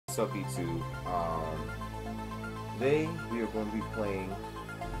What's up, YouTube? Today we are going to be playing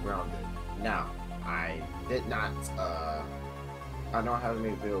Grounded. Now, I haven't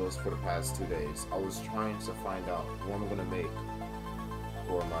made videos for the past 2 days. I was trying to find out what I'm going to make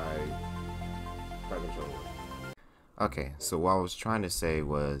for my controller. Okay, so what I was trying to say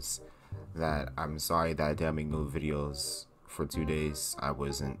was that I'm sorry that I didn't make no videos for 2 days. I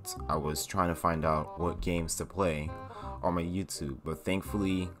was trying to find out what games to play on my YouTube, but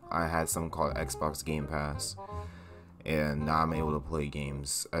thankfully I had something called Xbox Game Pass, and now I'm able to play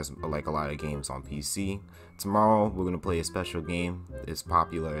games like a lot of games on PC. Tomorrow we're gonna play a special game. It's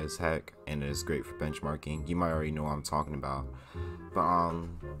popular as heck and it's great for benchmarking. You might already know what I'm talking about. But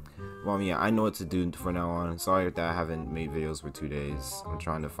well, yeah, I know what to do from now on. Sorry that I haven't made videos for 2 days. I'm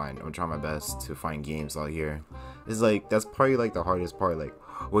trying my best to find games out here. It's like that's probably like the hardest part. Like,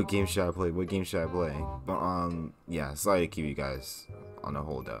 what game should I play? What game should I play? But yeah, sorry to keep you guys on a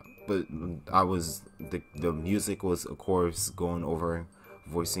hold up. But the music was of course going over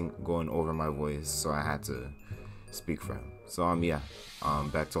my voice, so I had to speak for him. So yeah,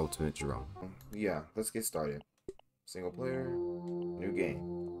 back to ultimatejerome. Yeah, let's get started. Single player, new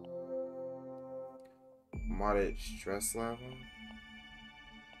game. Modded stress level.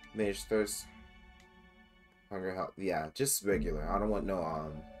 Manage thirst, hunger, health. Yeah, just regular. I don't want no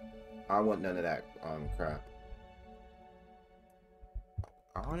I don't want none of that crap.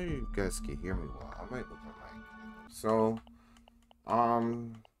 I wonder if you guys can hear me well. I might look at my mic. So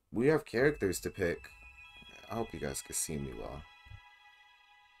we have characters to pick. I hope you guys can see me well.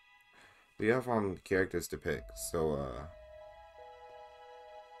 We have characters to pick. So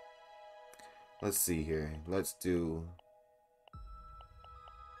let's see here. Let's do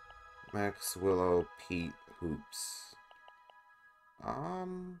Max, Willow, Pete, Hoops.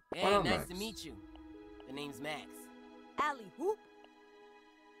 Hey, nice to meet you. The name's Max. Allie, whoop.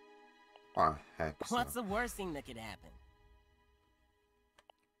 Oh, heck. What's the worst thing that could happen?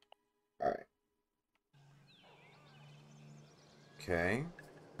 Alright. Okay.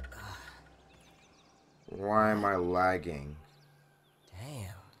 Why am I lagging?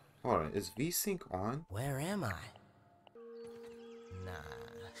 Damn. Hold on, is VSync on? Where am I?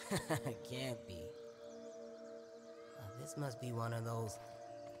 Nah, can't be. This must be one of those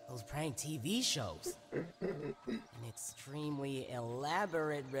prank TV shows. An extremely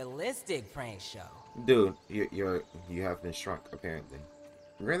elaborate, realistic prank show. Dude, you have been shrunk apparently.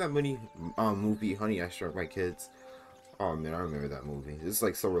 Remember that movie Honey, I Shrunk My Kids? Oh man, I remember that movie. It's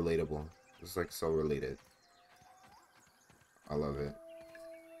like so relatable. It's like so related. I love it.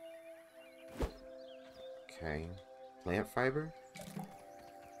 Okay. Plant fiber?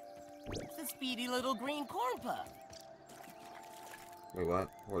 It's a speedy little green corn puff. Wait, what?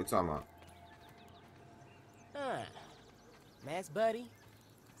 What are you talking about? Huh. Max, buddy,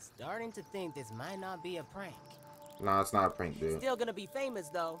 starting to think this might not be a prank. Nah, it's not a prank, dude. Still gonna be famous,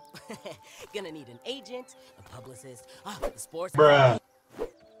 though. Gonna need an agent, a publicist, the sports... Bruh.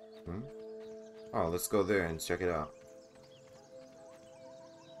 Oh, let's go there and check it out.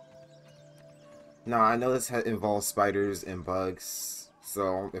 Now, I know this involves spiders and bugs,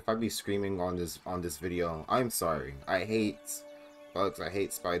 so if I be screaming on this video, I'm sorry. I hate bugs, I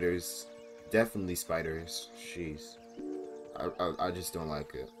hate spiders. Definitely spiders. Jeez. I just don't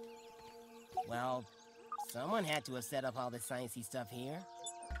like it. Well, someone had to have set up all this sciencey stuff here.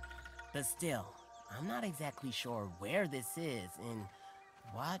 But still, I'm not exactly sure where this is and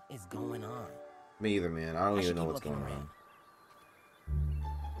what is going on. Me either, man. I don't even know what's going on.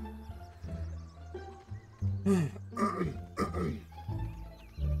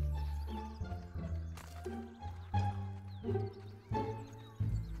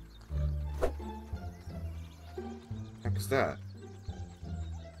 Heck is that?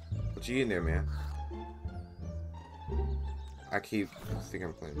 What you in there, man? I think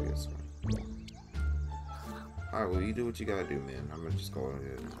I'm playing PS1. Alright, well, you do what you gotta do, man. I'm gonna just go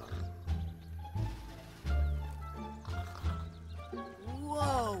ahead.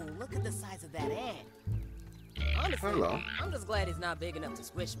 Whoa, look at the size of that ant. Honestly, hello. I'm just glad he's not big enough to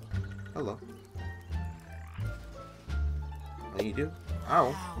squish me. Hello. How you do? Ow.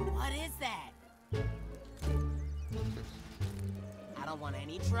 Wow, what is that? I don't want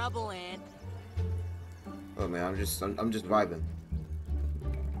any trouble, Ant. Oh man, I'm just vibing. I'm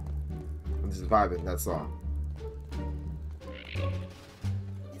just vibing, that's all.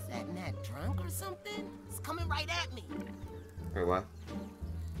 Is that gnat drunk or something? It's coming right at me. Wait, what?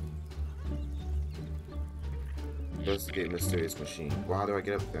 Investigate mysterious machine. Well, how do I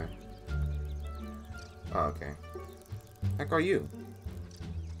get up there? Oh, okay. Heck are you?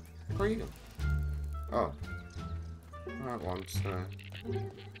 Heck are you? Oh. Alright, well, I'm just gonna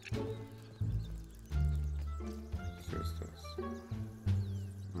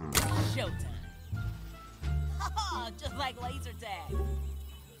Showtime. Just like laser tag.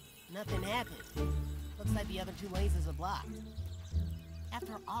 Nothing happened. Looks like the other two lasers are blocked.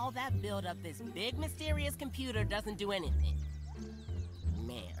 After all that build-up, this big mysterious computer doesn't do anything.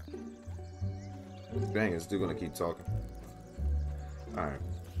 Man. Dang, it's still gonna keep talking. Alright.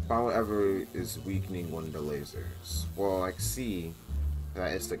 However is weakening one of the lasers. Well, I see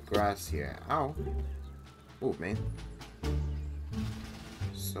that it's the grass here. Ow. Oh, man.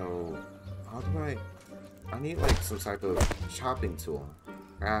 So, how do I need like some type of chopping tool.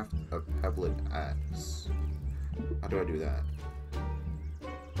 Craft a pebblet axe. How do I do that?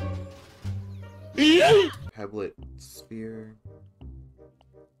 Pebblet spear.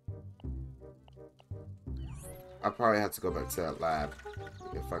 I probably have to go back to that lab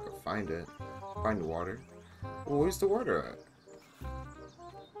if I could find it. Find the water. Well, where's the water at?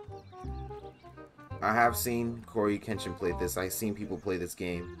 I have seen Corey Kenshin play this. I've seen people play this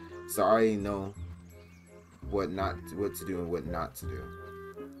game, so I already know what to do and what not to do.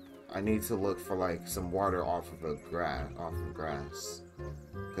 I need to look for like some water off of grass,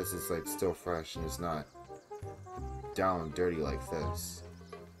 because it's like still fresh and it's not down dirty like this.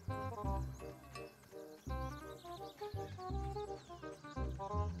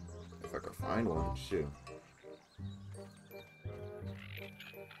 If I could find one, shoot.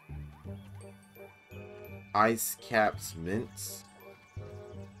 Ice caps mints.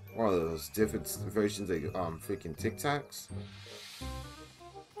 What are those different versions of freaking Tic Tacs?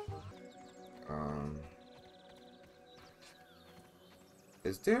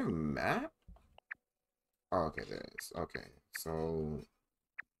 Is there a map? Oh, okay, there is. Okay, so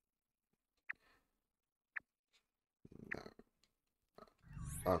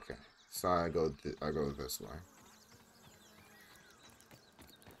okay, so I go this way.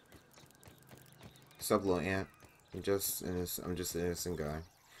 What's up, little ant? I'm just an innocent guy.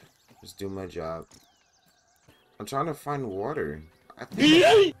 Just do my job. I'm trying to find water. I think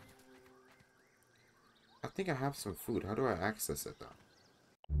I have some food. How do I access it though?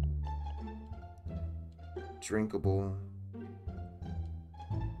 Drinkable.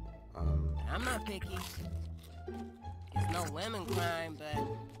 I'm not picky. It's no lemon crime, but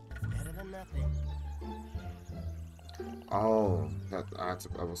it's better than nothing. Oh, I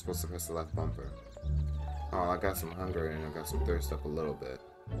was supposed to press the left bumper. Oh, I got some hunger and I got some thirst up a little bit.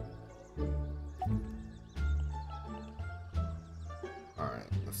 Alright,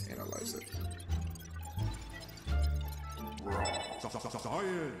 let's analyze it.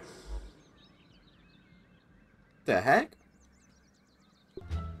 Science. The heck?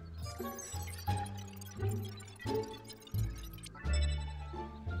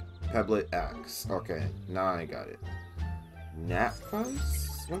 Pebblet axe. Okay, now I got it. Gnat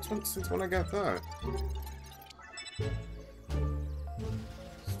fuzz? Since when I got that?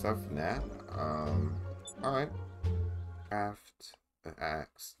 Stuff gnat? Alright. Craft an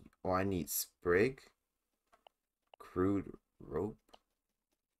axe. Oh, I need sprig. Crude rope.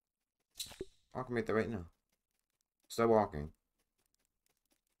 I can make that right now. Start walking.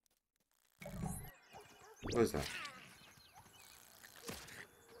 What is that?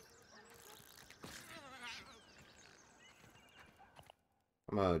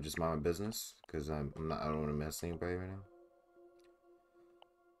 I'm gonna just mind my business because I don't want to mess anybody right now.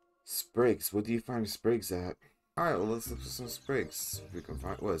 Sprigs. What do you find sprigs at? Alright, well, let's look for some sprigs. We can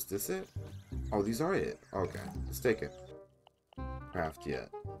find. What is this? It? Oh, these are it. Okay, let's take it. Craft yet.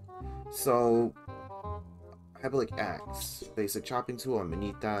 So, Pebblet axe. Basic chopping tool. I'm gonna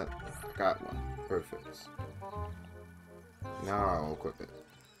need that. Got one. Perfect. Now I'll equip it.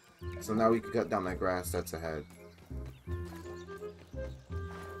 So now we can cut down that grass that's ahead.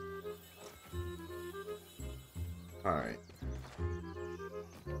 Alright.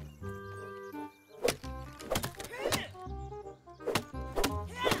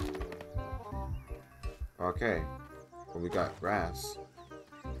 Okay. Well, we got grass.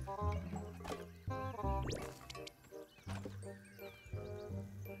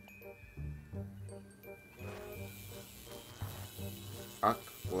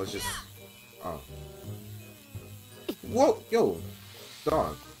 Well, let's just... Oh. Whoa! Yo!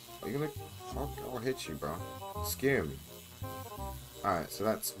 Dog. Are you gonna... I'll hit you, bro. Scare me. Alright, so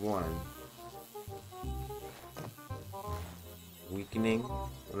that's one. Weakening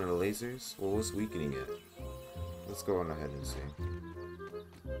one of the lasers? What was weakening it? Let's go on ahead and see.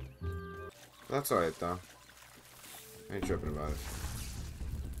 That's alright though. I ain't tripping about it.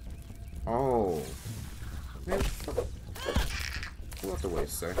 Oh. Man, pull out the way,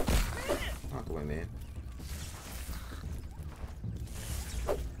 sir. Out the way, man.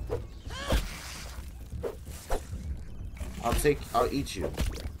 I'll eat you.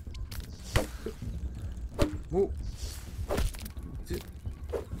 Move.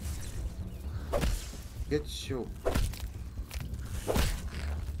 Get your...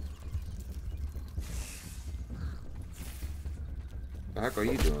 The heck are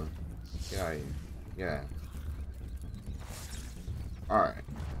you doing? Yeah, yeah. Alright.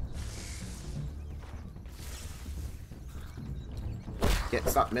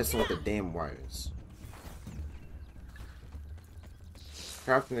 Stop messing with the damn wires.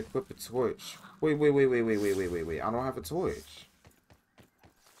 Craft and equip a torch. Wait. I don't have a torch.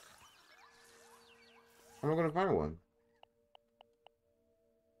 How am I gonna find one?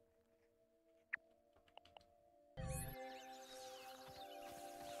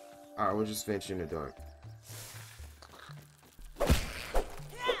 Alright, we'll just venture in the dark.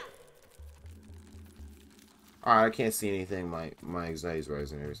 Alright, I can't see anything. My anxiety's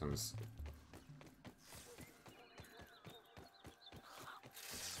rising every time.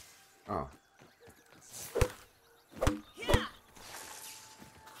 Oh.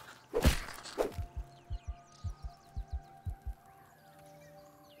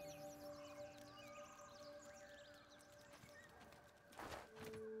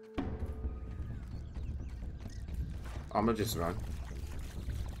 I'm gonna just run.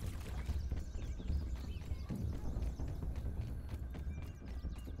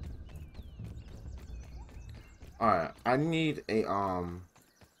 Alright, I need a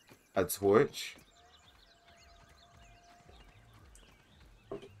torch.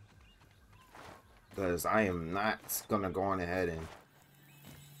 Because I am not gonna go on ahead and...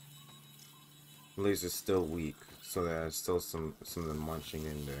 Laser's still weak, so there's still some of the munching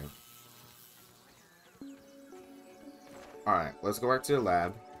in there. Alright, let's go back to the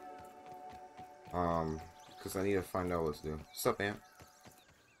lab. Because I need to find out what to do. What's up, Ant?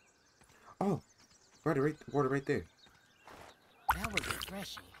 Oh! Water right there. That was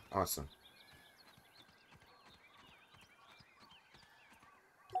refreshing. Awesome.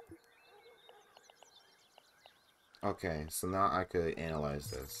 Okay, so now I could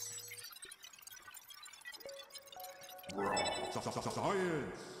analyze this.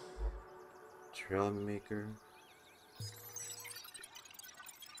 Science. Trail maker.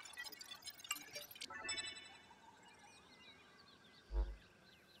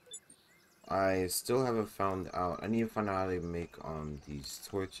 I still haven't found out. I need to find out how to make these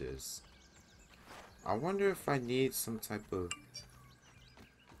torches. I wonder if I need some type of...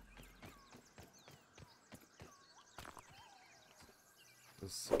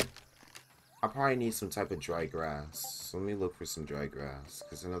 Let's see. I probably need some type of dry grass. So let me look for some dry grass,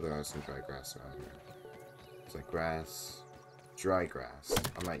 because I know there are some dry grass around here. It's like grass, dry grass.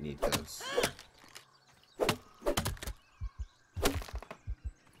 I might need this.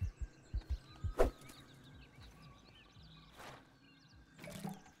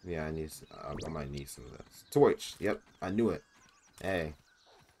 Yeah, I might need some of this. Torch. Yep, I knew it. Hey,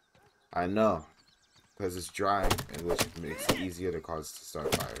 I know, because it's dry, and which makes it easier to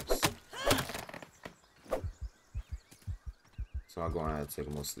start fires. So I'll go ahead and take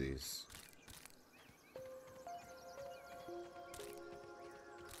most of these.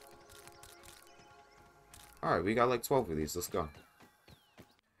 Alright, we got like 12 of these. Let's go.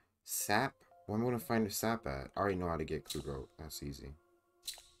 Sap? Where am I going to find the sap at? I already know how to get Kruger. That's easy.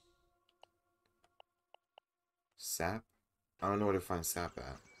 Sap? I don't know where to find sap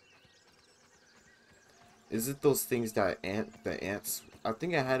at. Is it those things that the ants? I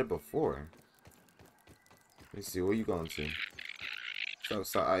think I had it before. Let me see. Where you going to? I'm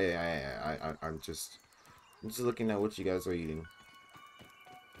just looking at what you guys are eating.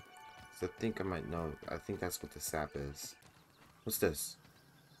 So I think I might know. I think that's what the sap is. What's this?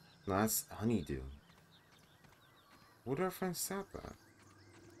 No, that's honeydew. Where do I find sap at?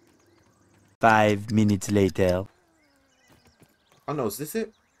 5 minutes later. Oh no, is this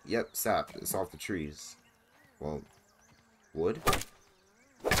it? Yep, sap. It's off the trees. Well, wood?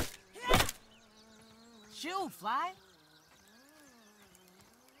 Shoo, fly!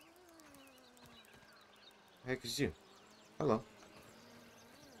 Heck is you? Hello.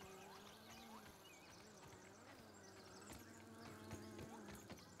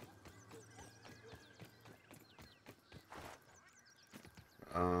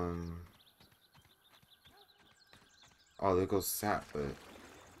 Oh, there goes sap, but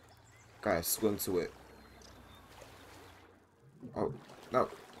gotta swim to it. Oh no!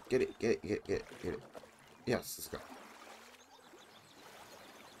 Get it! Yes, let's go.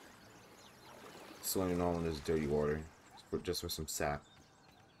 Swimming all in this dirty water, just for some sap.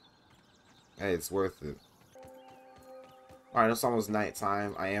 Hey, it's worth it. Alright, it's almost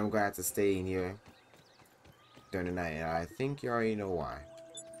nighttime. I am glad to stay in here. during the night, and I think you already know why.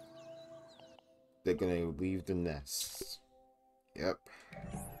 They're gonna leave the nest. Yep.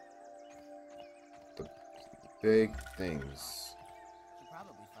 The big things. Should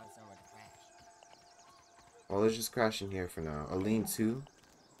probably find somewhere to crash. Well, let's just crash in here for now. A lean-to.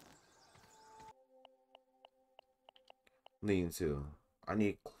 Lean-to. I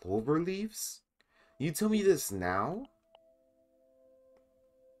need clover leaves? You tell me this now?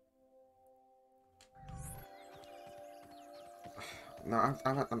 No,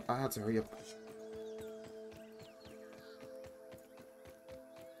 I had to hurry up.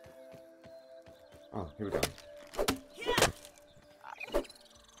 Oh, here we go.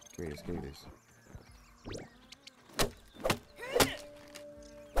 Give me this, give me this.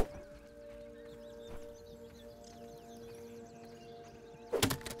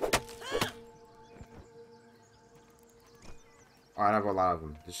 Alright, I have a lot of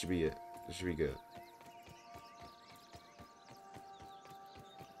them. This should be it. This should be good.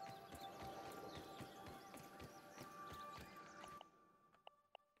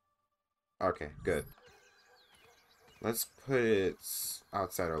 Okay, good. Let's put it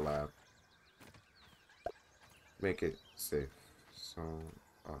outside our lab. Make it safe. So,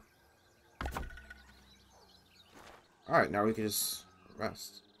 alright, now we can just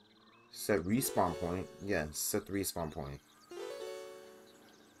rest. Set respawn point. Yes, set the respawn point.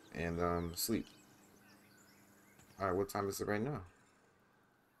 And, sleep. Alright, what time is it right now?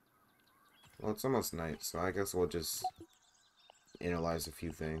 Well, it's almost night, so I guess we'll just analyze a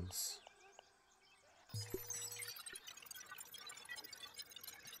few things.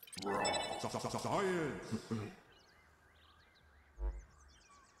 Science!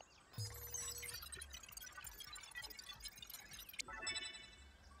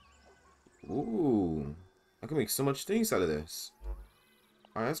 Ooh, I can make so much things out of this.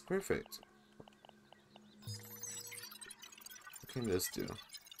 Alright, that's perfect. What can this do?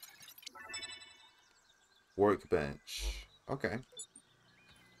 Workbench. Okay.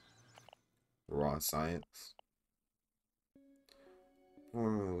 Raw science.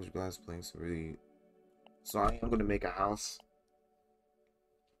 Which glass planks really. So I am gonna make a house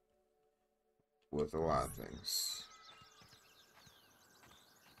with a lot of things.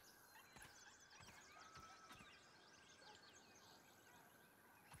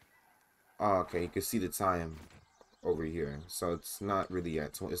 Oh, okay, you can see the time over here, so it's not really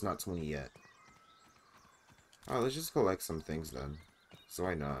yet. It's not 20 yet. Oh, let's just collect some things then. So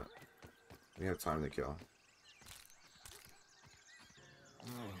why not? We have time to kill.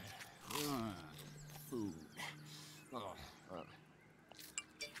 Food.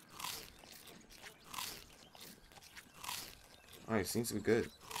 Alright, seems to be good.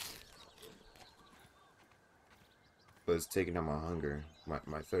 But it's taking out my hunger,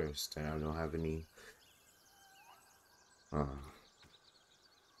 my thirst, and I don't have any.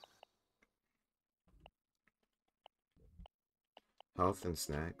 Health and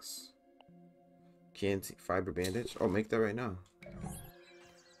snacks. Can't fiber bandage. Oh, make that right now.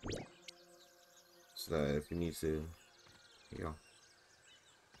 So that if you need to, here you go.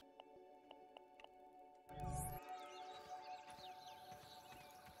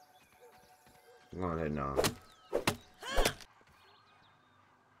 Go ahead now.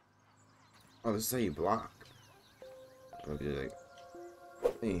 Oh, this is how you block. I'll be like,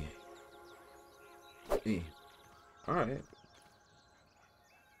 Alright.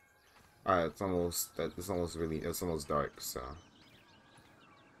 Alright, it's almost dark, so.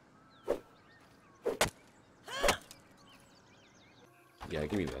 Yeah,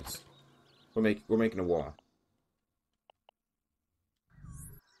 give me this. We're making a wall.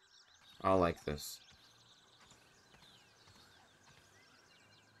 I don't like this.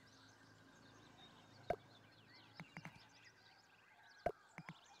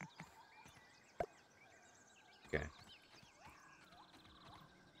 Okay.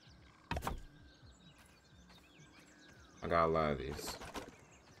 I got a lot of these.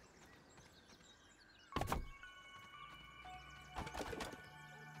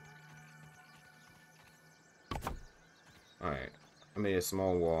 Alright. I made a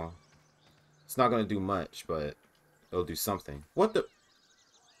small wall. It's not gonna do much, but it'll do something. What the?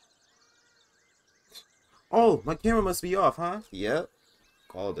 Oh, my camera must be off, huh? Yep.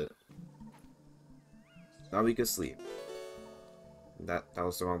 Called it. Now we can sleep. That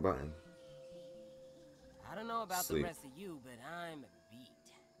was the wrong button. I don't know about Sleep. the rest of you, but I'm beat.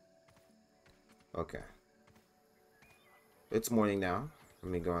 Okay. It's morning now.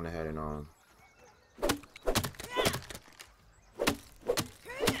 Let me go on ahead and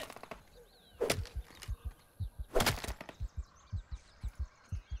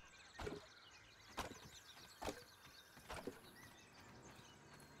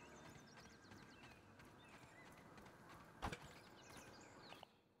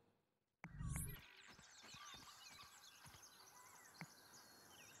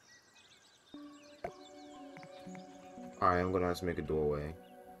Alright, I'm gonna have to make a doorway.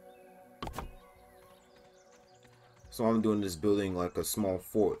 So I'm doing this building like a small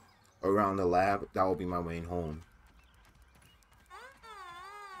fort around the lab. That will be my main home.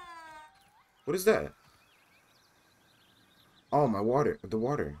 What is that? Oh, my water. The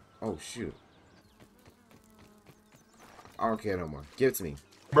water. Oh, shoot. I don't care no more. Give it to me.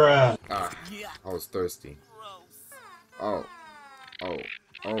 Bruh. Ah, I was thirsty. Oh. Oh.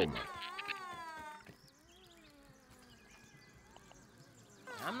 Oh, my.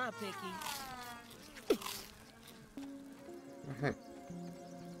 I'm not picky. Okay.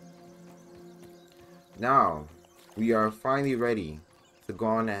 Now, we are finally ready to go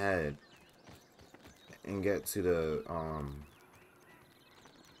on ahead and get to the,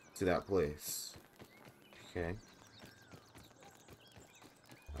 to that place. Okay.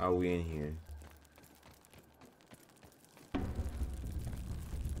 Are we in here?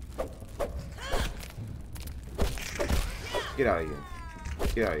 Get out of here.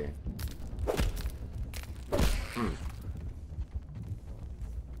 Get out of here.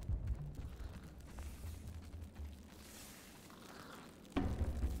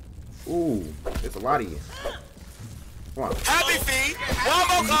 Ooh, there's a lot of you. Come on. Happy feet. One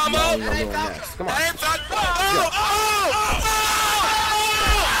more combo. Come on.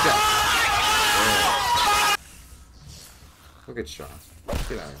 Look at Shaw.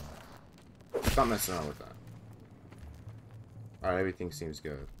 Get out of here. Stop messing around with that. Alright, everything seems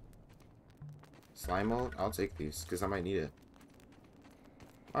good. Slime mode? I'll take these, because I might need it.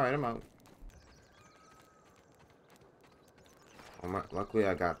 Alright, I'm out. Luckily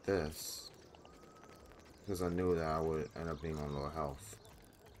I got this. Because I knew that I would end up being on low health.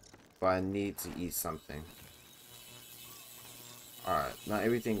 But I need to eat something. Alright, now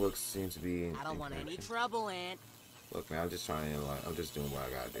everything seems to be I don't want any trouble, Aunt. Look, man, I'm just trying to, like, I'm just doing what I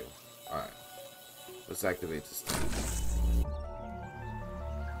gotta do. Alright. Let's activate this thing.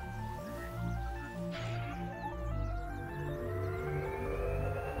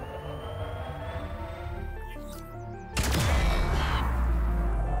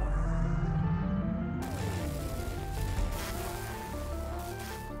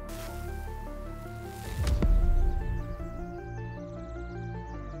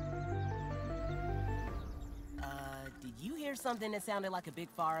 Did you hear something that sounded like a big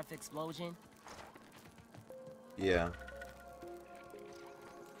far-off explosion? Yeah.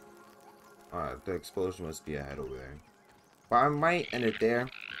 Alright, the explosion must be ahead over there. But I might end it there.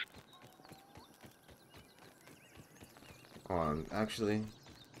 Actually,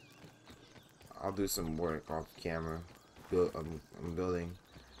 I'll do some work off camera. I'm building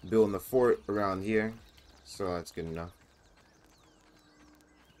the fort around here, so that's good enough.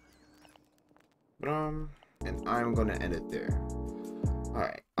 But and I'm gonna end it there.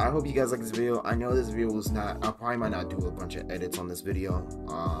 Alright, I hope you guys like this video. I know this video was not, I probably might not do a bunch of edits on this video.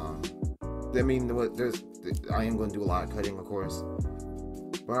 I mean, I am gonna do a lot of cutting, of course.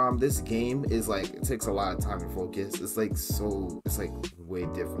 But this game is like, it takes a lot of time and focus. It's like way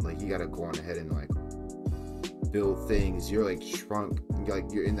different. Like, you gotta go on ahead and like build things. You're like shrunk,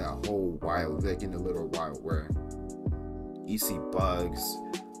 like you're in that whole wild, like in the little wild where you see bugs,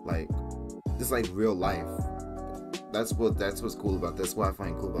 like it's like real life. That's what's cool about this. That's what I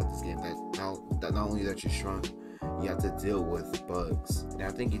find cool about this game. That not only that you're shrunk, you have to deal with bugs. And I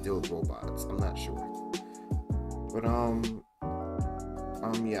think you deal with robots. I'm not sure. But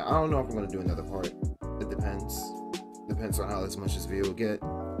yeah, I don't know if I'm gonna do another part. It depends. Depends on how much this video will get.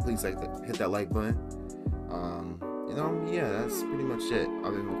 Please hit that like button. Yeah, that's pretty much it.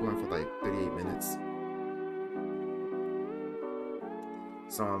 I've been recording for like 38 minutes.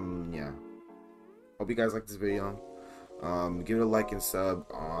 So yeah. Hope you guys like this video. Give it a like and sub.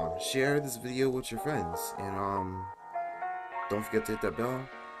 Share this video with your friends, and don't forget to hit that bell.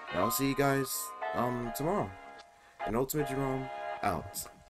 And I'll see you guys tomorrow. And Ultimate Jerome out.